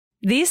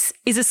This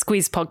is a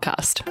Squiz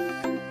podcast.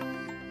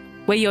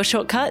 We're your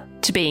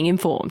shortcut to being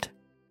informed.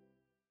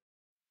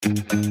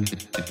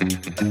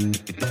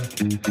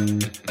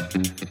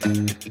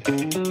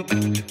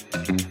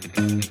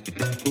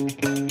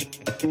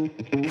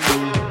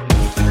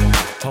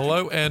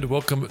 Hello and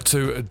welcome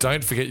to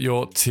Don't Forget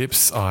Your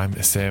Tips. I'm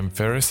Sam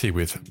Ferris here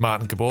with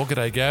Martin Gabor.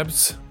 G'day,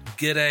 Gabs.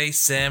 G'day,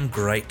 Sam.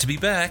 Great to be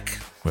back.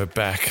 We're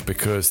back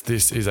because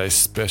this is a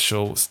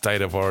special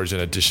State of Origin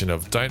edition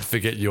of Don't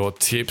Forget Your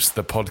Tips,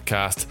 the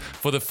podcast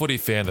for the footy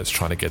fan that's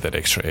trying to get that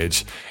extra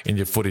edge in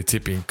your footy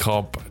tipping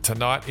comp.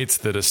 Tonight, it's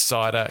the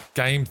decider,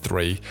 Game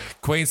 3,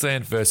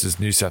 Queensland versus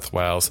New South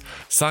Wales,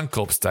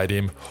 Suncorp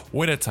Stadium,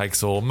 winner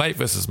takes all, mate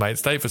versus mate,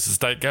 state versus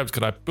state. Gabs,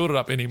 can I build it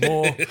up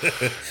anymore?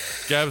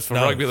 Gabs, for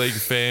rugby league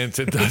fans,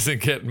 it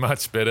doesn't get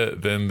much better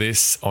than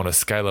this on a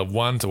scale of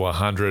 1 to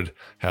 100.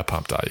 How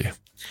pumped are you?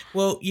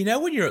 Well, you know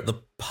when you're at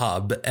the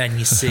pub and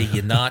you see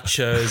your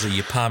nachos or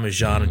your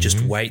Parmesan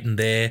just waiting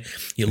there,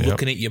 you're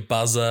looking at your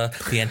buzzer,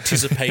 the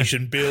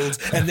anticipation builds,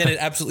 and then it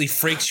absolutely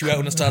freaks you out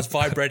when it starts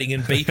vibrating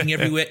and beeping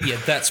everywhere.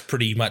 Yeah, that's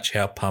pretty much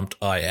how pumped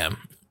I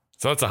am.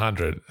 So that's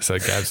 100. So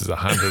Gabs is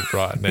 100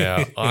 right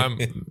now. I'm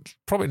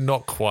probably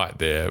not quite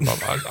there.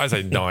 I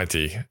say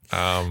 90.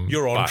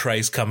 Your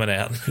entree's coming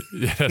out.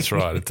 Yeah, that's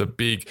right. It's a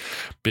big,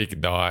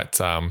 big night.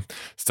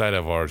 State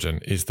of Origin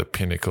is the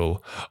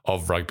pinnacle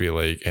of rugby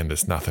league, and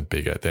there's nothing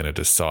bigger than a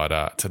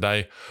decider.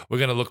 Today, we're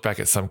going to look back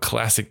at some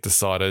classic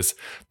deciders,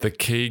 the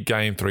key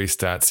Game 3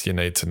 stats you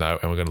need to know,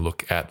 and we're going to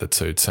look at the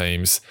two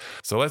teams.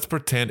 So let's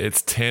pretend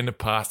it's 10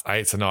 past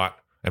 8 tonight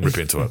and rip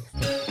into it.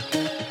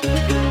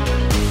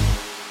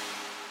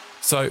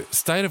 So,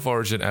 State of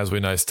Origin, as we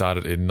know,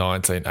 started in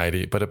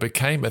 1980, but it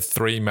became a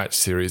 3-match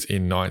series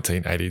in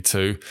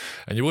 1982.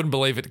 And you wouldn't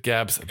believe it,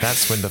 Gabs,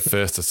 that's when the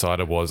first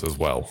decider was as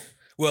well.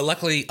 Well,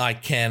 luckily, I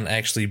can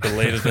actually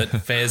believe it, but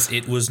Fez,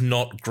 it was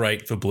not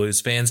great for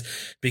Blues fans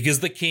because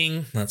the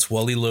king, that's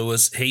Wally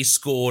Lewis, he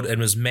scored and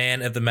was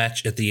man of the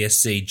match at the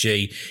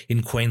SCG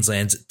in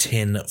Queensland's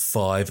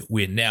 10-5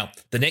 win. Now,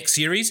 the next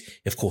series,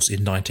 of course,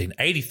 in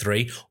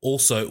 1983,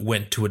 also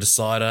went to a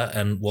decider,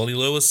 and Wally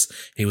Lewis,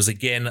 he was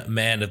again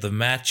man of the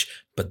match,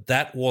 but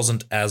that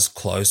wasn't as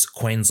close.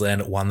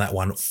 Queensland won that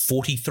one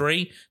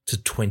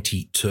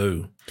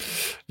 43-22.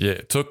 Yeah,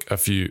 it took a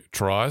few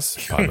tries,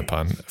 pardon the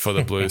pun, for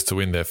the Blues to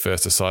win their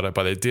first decider,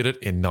 but they did it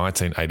in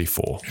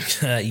 1984.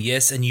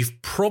 Yes, and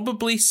you've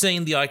probably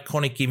seen the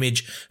iconic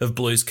image of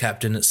Blues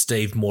captain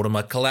Steve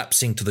Mortimer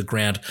collapsing to the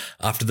ground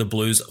after the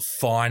Blues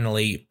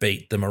finally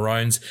beat the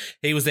Maroons.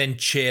 He was then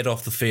chaired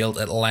off the field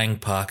at Lang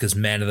Park as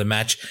man of the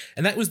match,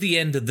 and that was the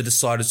end of the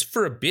deciders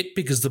for a bit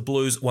because the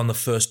Blues won the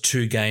first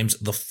 2 games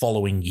the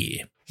following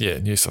year. Yeah,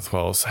 New South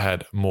Wales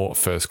had more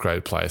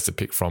first-grade players to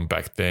pick from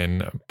back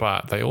then,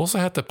 but they also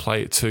had to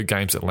play 2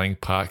 games at Lang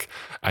Park,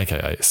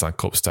 aka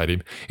Suncorp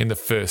Stadium, in the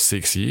first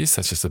 6 years.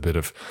 That's just a bit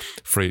of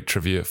free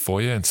trivia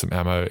for you and some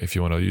ammo if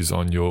you want to use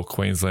on your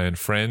Queensland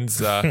friends.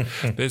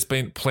 There's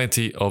been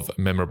plenty of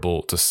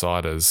memorable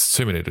deciders,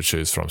 too many to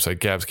choose from. So,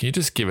 Gabs, can you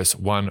just give us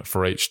one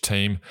for each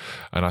team?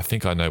 And I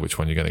think I know which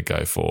one you're going to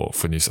go for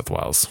New South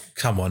Wales.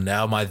 Come on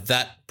now, am I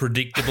that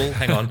predictable?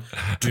 Hang on,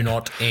 do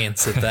not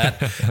answer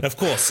that. Of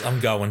course, I'm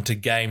going to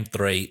Game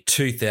 3,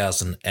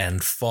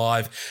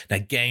 2005. Now,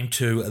 Game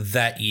 2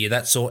 that year,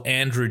 that saw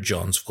Andrew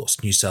Johns, of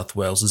course, New South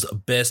Wales'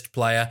 best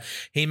player.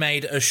 He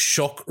made a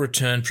shock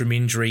return from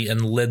injury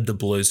and led the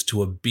Blues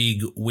to a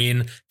big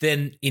win.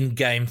 Then in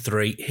Game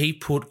 3, he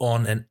put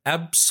on an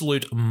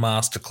absolute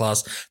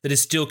masterclass that is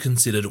still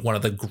considered one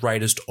of the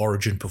greatest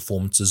Origin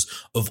performances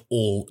of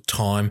all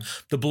time.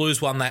 The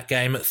Blues won that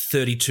game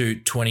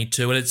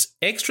 32-22, and it's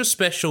extra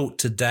special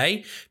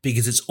today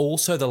because it's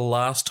also the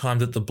last time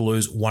that the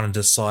Blues won a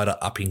decider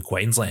up in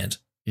Queensland.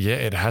 Yeah,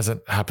 it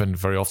hasn't happened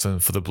very often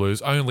for the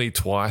Blues. Only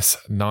twice,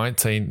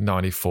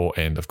 1994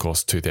 and, of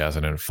course,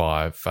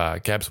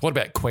 2005. Gabs, what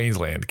about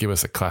Queensland? Give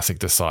us a classic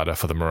decider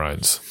for the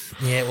Maroons.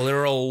 Yeah, well, there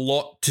are a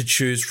lot to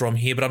choose from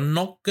here, but I'm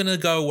not going to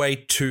go away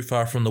too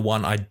far from the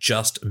one I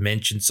just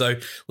mentioned. So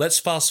let's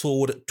fast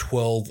forward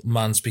 12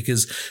 months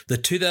because the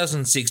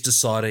 2006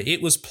 decider,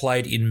 it was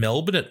played in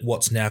Melbourne at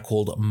what's now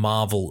called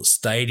Marvel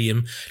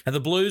Stadium. Now, the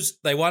Blues,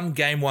 they won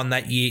Game 1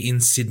 that year in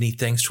Sydney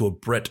thanks to a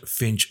Brett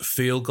Finch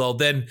field goal.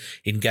 Then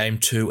in Game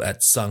 2 at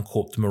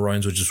Suncorp, the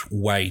Maroons were just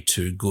way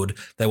too good.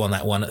 They won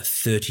that one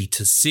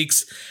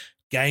 30-6.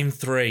 Game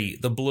 3,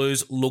 the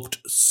Blues looked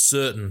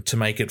certain to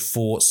make it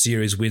 4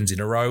 series wins in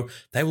a row.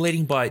 They were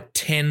leading by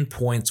 10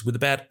 points with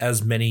about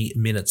as many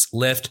minutes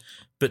left,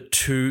 but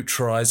 2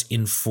 tries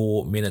in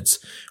 4 minutes,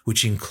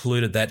 which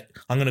included that,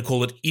 I'm going to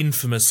call it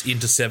infamous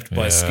intercept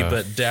by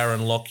skipper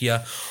Darren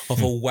Lockyer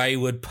off a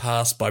wayward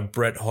pass by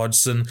Brett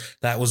Hodgson.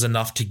 That was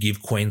enough to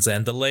give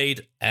Queensland the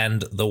lead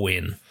and the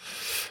win.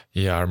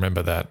 Yeah, I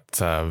remember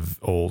that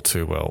all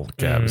too well,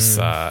 Gabs.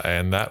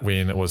 And that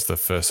win was the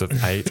first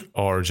of 8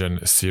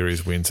 Origin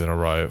Series wins in a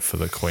row for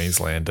the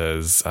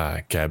Queenslanders.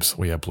 Gabs,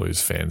 we are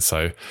Blues fans,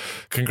 so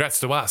congrats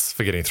to us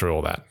for getting through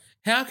all that.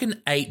 How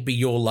can 8 be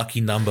your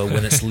lucky number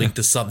when it's linked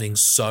to something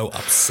so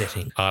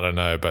upsetting? I don't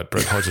know, but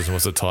Brett Hodgson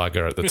was a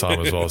Tiger at the time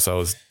as well, so it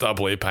was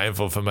doubly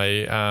painful for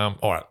me. All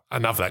right,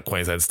 enough of that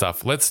Queensland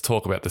stuff. Let's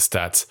talk about the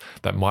stats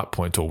that might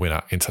point to a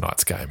winner in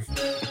tonight's game.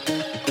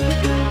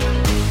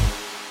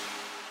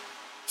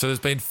 So there's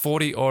been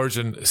 40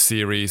 Origin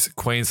series.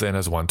 Queensland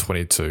has won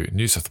 22,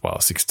 New South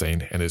Wales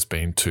 16, and there's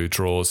been 2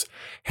 draws.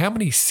 How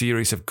many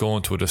series have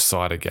gone to a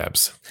decider,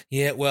 Gabs?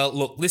 Yeah, well,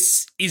 look,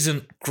 this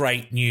isn't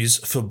great news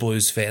for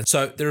Blues fans.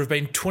 So there have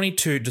been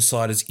 22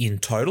 deciders in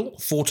total.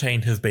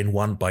 14 have been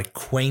won by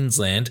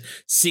Queensland,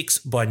 6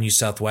 by New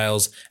South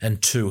Wales,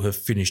 and 2 have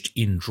finished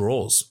in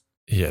draws.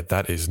 Yeah,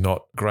 that is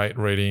not great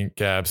reading,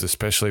 Gabs,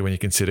 especially when you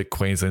consider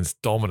Queensland's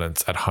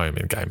dominance at home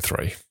in Game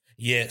 3.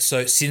 Yeah,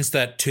 so since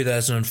that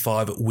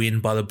 2005 win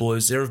by the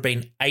Blues, there have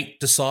been 8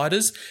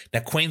 deciders.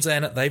 Now,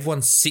 Queensland, they've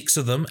won 6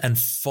 of them, and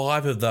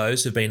 5 of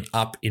those have been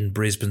up in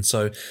Brisbane.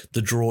 So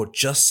the draw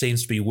just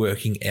seems to be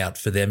working out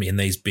for them in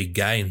these big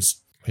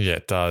games. Yeah,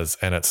 it does.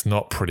 And it's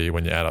not pretty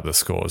when you add up the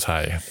scores,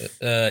 hey?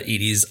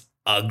 It is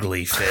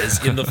ugly,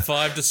 Fez. In the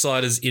 5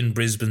 deciders in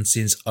Brisbane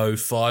since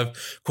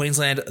 2005,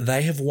 Queensland,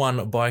 they have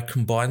won by a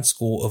combined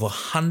score of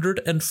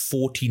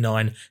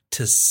 149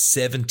 to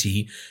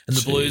 70. And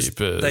the Blues,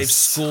 they've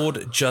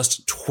scored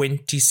just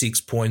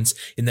 26 points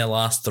in their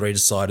last 3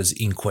 deciders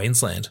in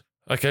Queensland.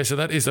 Okay, so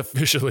that is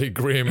officially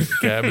grim,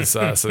 Gabs.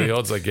 So the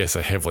odds, I guess,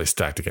 are heavily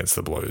stacked against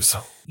the Blues.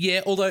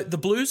 Yeah, although the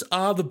Blues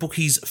are the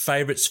bookies'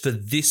 favourites for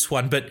this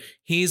one. But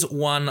here's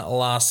one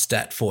last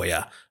stat for you.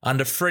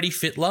 Under Freddie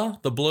Fittler,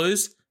 the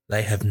Blues,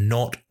 they have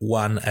not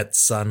won at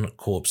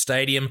Suncorp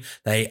Stadium.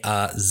 They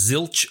are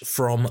zilch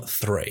from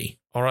 3.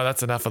 All right,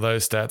 that's enough of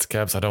those stats,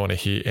 Gabs. I don't want to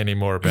hear any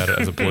more about it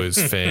as a Blues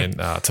fan.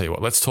 I'll tell you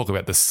what, let's talk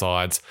about the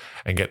sides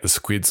and get the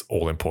Squids'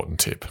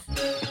 all-important tip.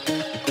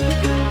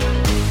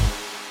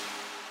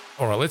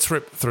 All right, let's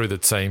rip through the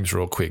teams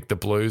real quick. The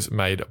Blues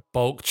made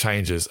bulk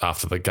changes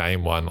after the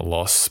Game 1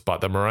 loss, but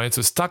the Maroons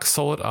were stuck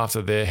solid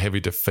after their heavy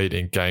defeat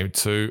in Game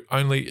 2.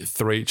 Only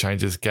 3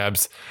 changes,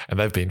 Gabs, and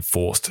they've been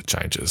forced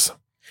changes.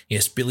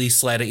 Yes, Billy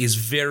Slater is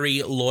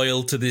very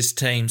loyal to this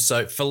team.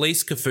 So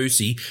Felice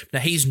Kaufusi, now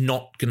he's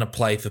not going to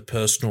play for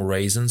personal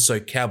reasons.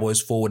 So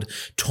Cowboys forward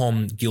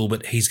Tom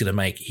Gilbert, he's going to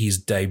make his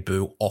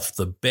debut off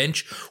the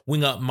bench.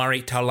 Winger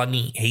Murray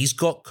Taulagi, he's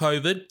got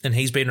COVID and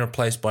he's been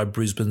replaced by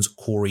Brisbane's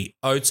Corey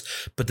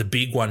Oates. But the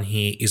big one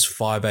here is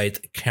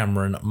 5'8"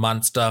 Cameron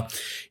Munster.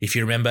 If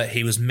you remember,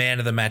 he was man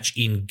of the match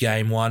in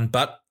Game 1,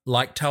 but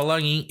like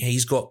Taulagi,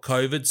 he's got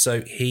COVID,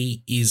 so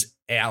he is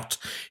out.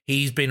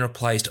 He's been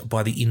replaced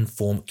by the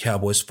informed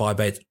Cowboys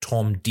 5'8"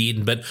 Tom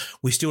Dearden, but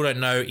we still don't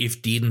know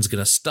if Dearden's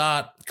going to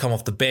start, come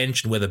off the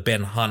bench, and whether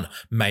Ben Hunt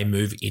may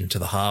move into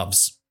the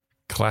halves.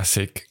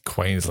 Classic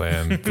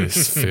Queensland.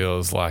 This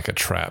feels like a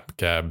trap,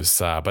 Gabs.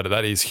 But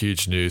that is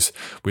huge news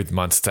with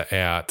Munster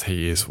out.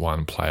 He is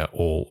one player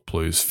all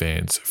Blues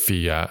fans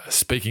fear.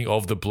 Speaking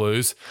of the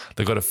Blues,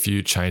 they've got a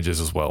few changes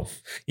as well.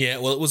 Yeah,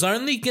 well, it was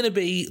only going to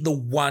be the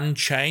one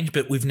change,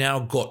 but we've now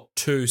got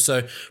 2.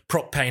 So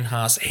Prop Payne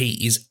Haas,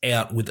 he is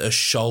out with a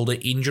shoulder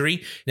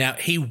injury. Now,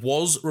 he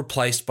was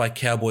replaced by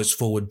Cowboys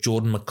forward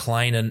Jordan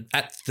McLean, and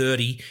at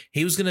 30,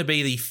 he was going to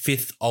be the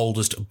 5th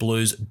oldest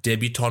Blues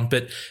debutant,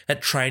 but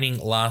at training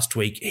last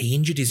week, he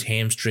injured his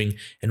hamstring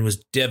and was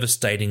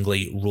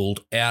devastatingly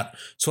ruled out.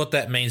 So what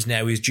that means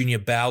now is Junior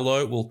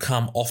Paulo will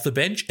come off the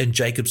bench and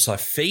Jacob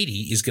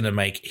Saifidi is going to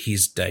make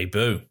his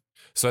debut.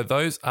 So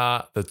those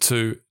are the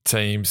 2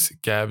 teams,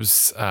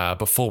 Gabs.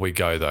 Before we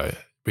go, though,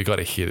 we got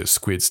to hear the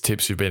Squid's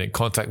tips. You've been in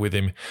contact with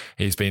him.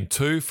 He's been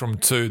 2 from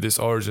 2 this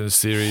Origin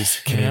series.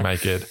 Can he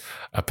make it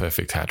a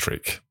perfect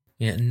hat-trick?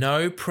 Yeah,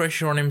 no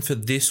pressure on him for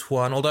this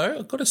one, although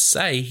I've got to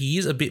say he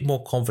is a bit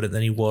more confident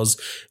than he was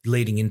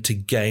leading into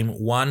Game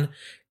 1.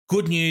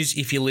 Good news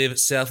if you live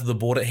south of the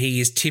border.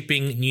 He is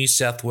tipping New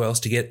South Wales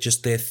to get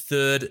just their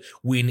 3rd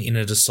win in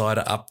a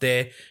decider up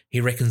there. He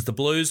reckons the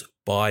Blues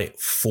by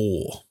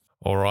 4.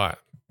 All right.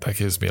 That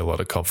gives me a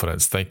lot of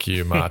confidence. Thank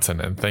you, Martin,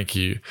 and thank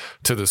you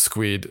to the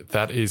Squid.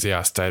 That is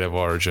our State of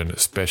Origin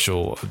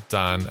special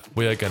done.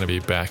 We are going to be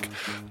back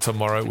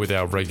tomorrow with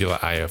our regular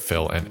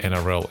AFL and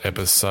NRL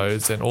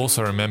episodes. And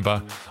also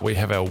remember, we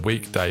have our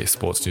weekday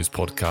sports news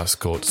podcast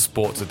called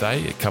Sport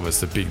Today. It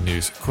covers the big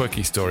news,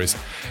 quirky stories,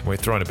 and we're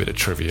throwing a bit of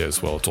trivia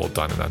as well. It's all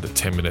done in under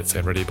 10 minutes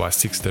and ready by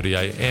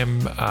 6:30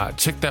 a.m.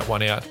 Check that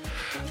one out.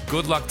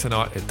 Good luck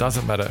tonight. It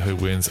doesn't matter who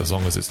wins as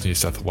long as it's New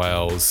South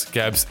Wales.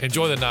 Gabs,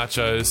 enjoy the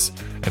nachos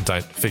and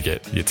don't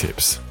forget your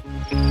tips.